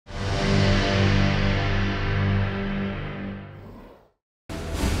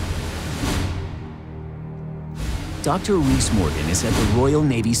Dr. Rhys Morgan is at the Royal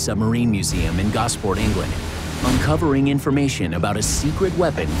Navy Submarine Museum in Gosport, England, uncovering information about a secret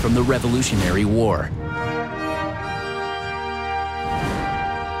weapon from the Revolutionary War.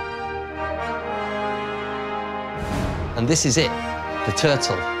 And this is it, the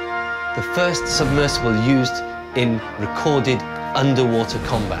Turtle, the first submersible used in recorded underwater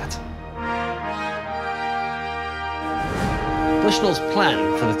combat. Bushnell's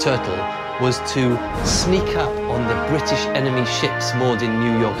plan for the Turtle was to sneak up on the British enemy ships moored in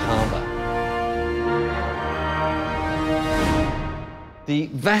New York Harbor. The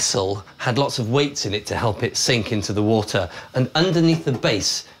vessel had lots of weights in it to help it sink into the water, and underneath the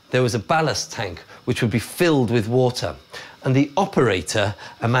base there was a ballast tank which would be filled with water. And the operator,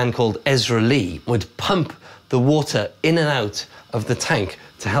 a man called Ezra Lee, would pump the water in and out of the tank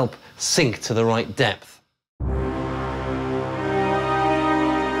to help sink to the right depth.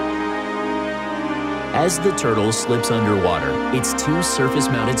 As the Turtle slips underwater, its two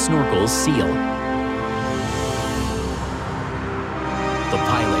surface-mounted snorkels seal. The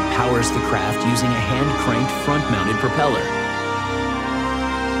pilot powers the craft using a hand-cranked front-mounted propeller.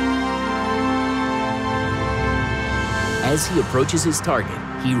 As he approaches his target,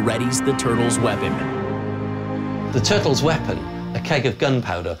 he readies the Turtle's weapon. The Turtle's weapon, a keg of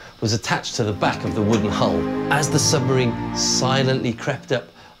gunpowder, was attached to the back of the wooden hull. As the submarine silently crept up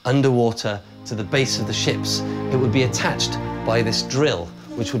underwater to the base of the ships, it would be attached by this drill,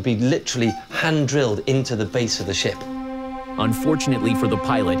 which would be literally hand-drilled into the base of the ship. Unfortunately for the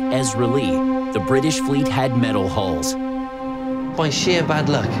pilot, Ezra Lee, the British fleet had metal hulls. By sheer bad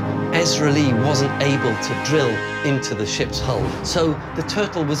luck, Ezra Lee wasn't able to drill into the ship's hull, so the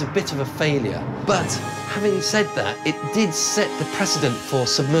Turtle was a bit of a failure. But having said that, it did set the precedent for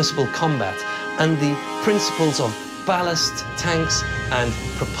submersible combat, and the principles of ballast tanks and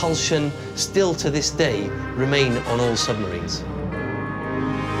propulsion still to this day remain on all submarines.